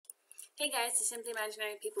Hey guys, it's Simply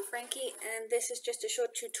Imaginary People Frankie, and this is just a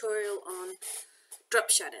short tutorial on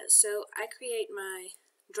drop shadows. So I create my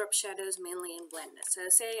drop shadows mainly in Blender.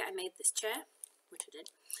 So say I made this chair, which I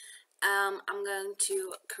did. I'm going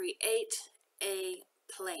to create a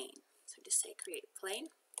plane. So just say create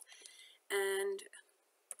plane. And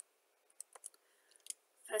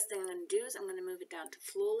first thing I'm going to do is I'm going to move it down to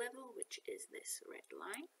floor level, which is this red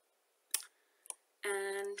line.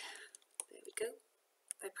 And there we go.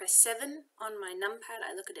 If I press 7 on my numpad,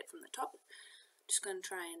 I look at it from the top. I'm just going to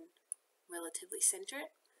try and relatively center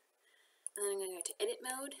it. And then I'm going to go to edit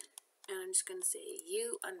mode, and I'm just going to say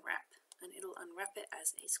U unwrap, and it'll unwrap it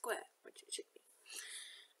as a square, which it should be.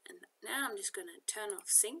 And now I'm just going to turn off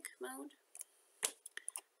sync mode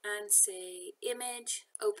and say image,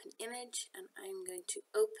 open image, and I'm going to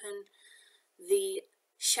open the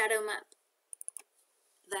shadow map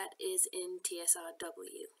that is in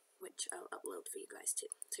TSRW, which I'll upload for you guys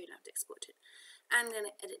too, so you don't have to export it. I'm going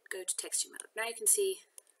to go to texture mode. Now you can see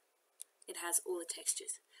it has all the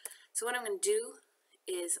textures. So what I'm going to do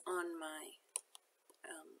is on my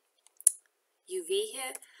UV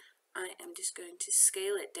here, I am just going to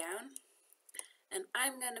scale it down, and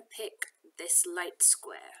I'm going to pick this light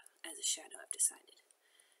square as a shadow, I've decided.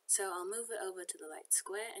 So I'll move it over to the light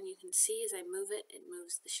square, and you can see as I move it, it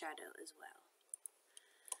moves the shadow as well.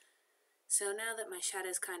 So now that my shadow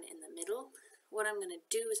is kind of in the middle, what I'm going to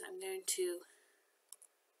do is I'm going to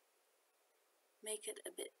make it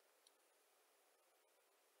a bit,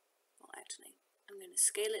 well actually, I'm going to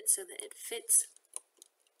scale it so that it fits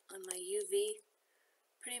on my UV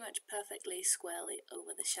pretty much perfectly squarely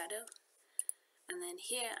over the shadow. And then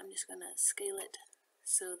here I'm just going to scale it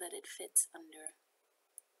so that it fits under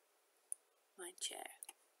my chair.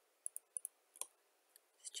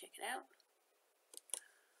 Just check it out.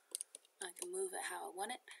 I can move it how I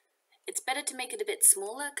want it. It's better to make it a bit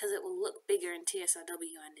smaller because it will look bigger in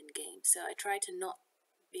TSRW and in game. So I try to not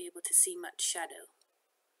be able to see much shadow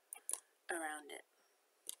around it.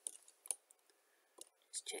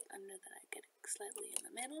 Just check under that I get it slightly in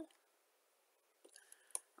the middle.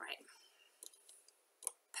 Right.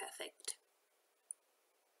 Perfect.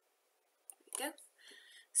 There we go.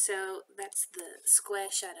 So that's the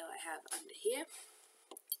square shadow I have under here.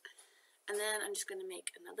 And then I'm just going to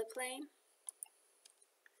make another plane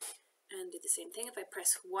and do the same thing. If I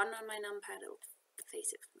press 1 on my numpad, it'll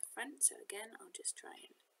face it from the front. So again, I'll just try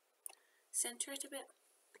and center it a bit.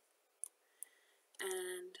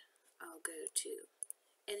 And I'll go to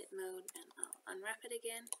edit mode and I'll unwrap it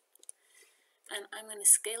again. And I'm going to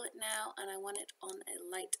scale it now, and I want it on a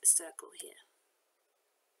light circle here.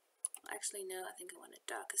 Well, actually, no, I think I want a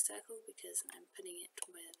darker circle because I'm putting it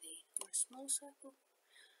where or a small circle.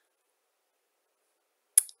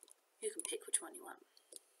 You can pick which one you want.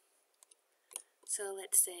 So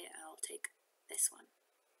let's say I'll take this one.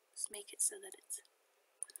 Just make it so that it's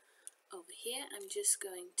over here. I'm just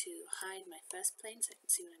going to hide my first plane so I can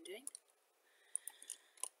see what I'm doing.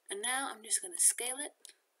 And now I'm just going to scale it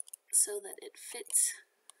so that it fits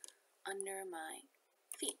under my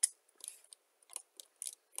feet.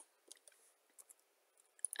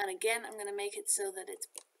 And again, I'm going to make it so that it's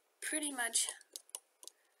pretty much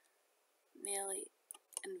nearly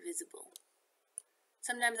invisible.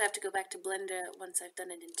 Sometimes I have to go back to Blender once I've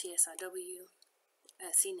done it in TSRW,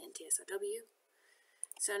 seen it in TSRW.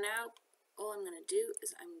 So now all I'm going to do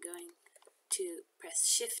is I'm going to press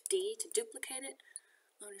Shift D to duplicate it.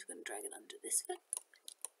 I'm just going to drag it under this foot.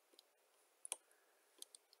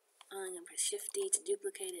 I'm going to press Shift D to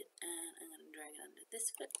duplicate it, and I'm going to drag it under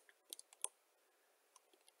this foot.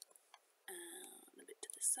 A bit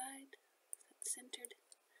to the side, so it's centered.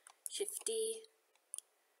 Shift D,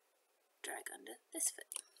 drag under this foot.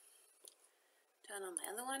 Turn on my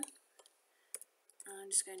other one.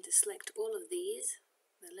 I'm just going to select all of these,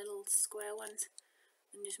 the little square ones,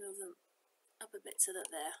 and just move them up a bit so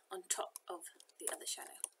that they're on top of the other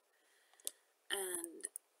shadow. And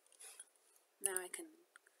now I can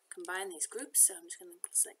combine these groups, so I'm just going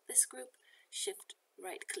to select this group, shift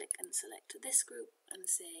right click and select this group and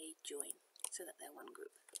say join, so that they're one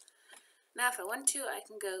group. Now if I want to, I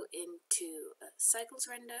can go into cycles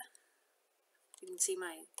render. You can see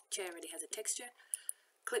my chair already has a texture.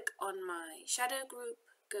 Click on my shadow group,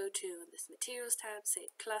 go to this materials tab, say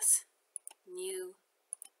plus, new,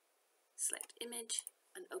 select image,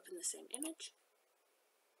 and open the same image.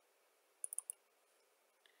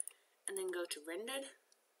 And then go to rendered.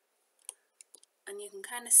 And you can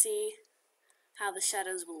kind of see how the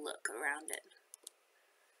shadows will look around it.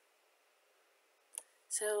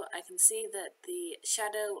 So I can see that the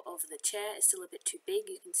shadow of the chair is still a bit too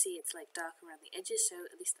big. You can see it's like dark around the edges, so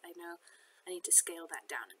at least I know I I need to scale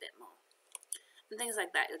that down a bit more. And things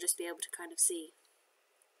like that, you'll just be able to kind of see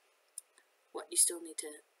what you still need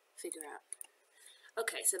to figure out.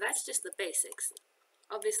 Okay, so that's just the basics.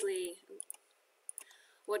 Obviously,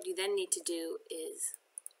 what you then need to do is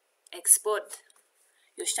export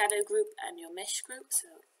your shadow group and your mesh group.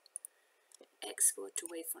 So export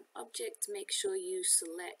to wavefront objects. Make sure you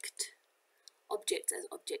select objects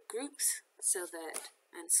as object groups, so that,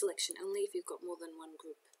 and selection only if you've got more than one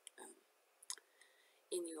group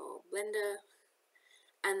in your Blender.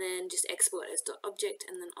 And then just export as .object,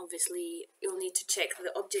 and then obviously you'll need to check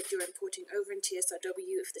the object you're importing over in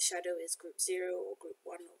TSRW if the shadow is group 0 or group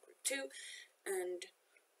 1 or group 2, and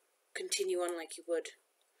continue on like you would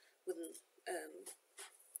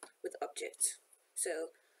with objects.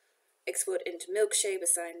 So export into milk shape,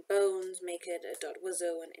 assign bones, make it a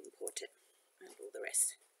 .wuzzo and import it, and all the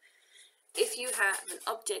rest. If you have an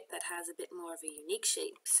object that has a bit more of a unique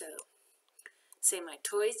shape, so say my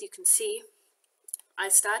toys, you can see I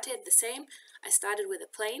started the same. I started with a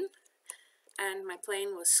plane, and my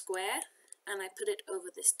plane was square, and I put it over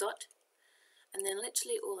this dot, and then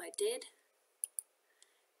literally all I did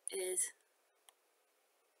is,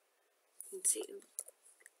 you can see,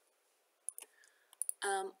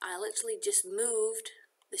 I literally just moved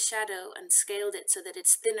the shadow and scaled it so that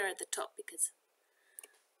it's thinner at the top because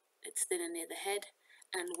it's thinner near the head,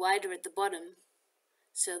 and wider at the bottom,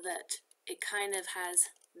 so that it kind of has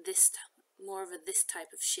this more of this type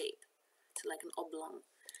of shape, so like an oblong.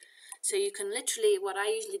 So you can literally, what I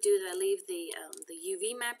usually do is I leave the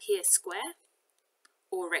UV map here square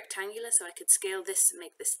or rectangular, so I could scale this and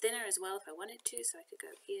make this thinner as well if I wanted to. So I could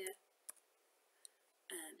go here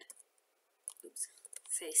and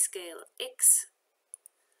say scale X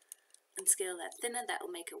and scale that thinner. That will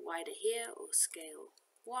make it wider here, or scale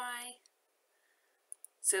Y.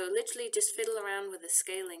 So literally just fiddle around with the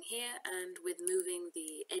scaling here and with moving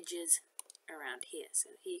the edges around here.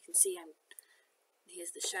 So here you can see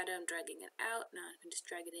here's the shadow, I'm dragging it out. Now I can just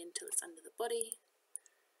drag it in till it's under the body.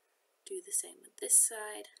 Do the same with this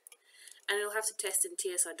side. And you'll have to test in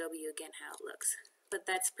TSRW again how it looks. But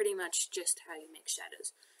that's pretty much just how you make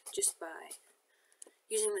shadows, just by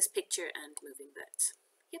using this picture and moving bits.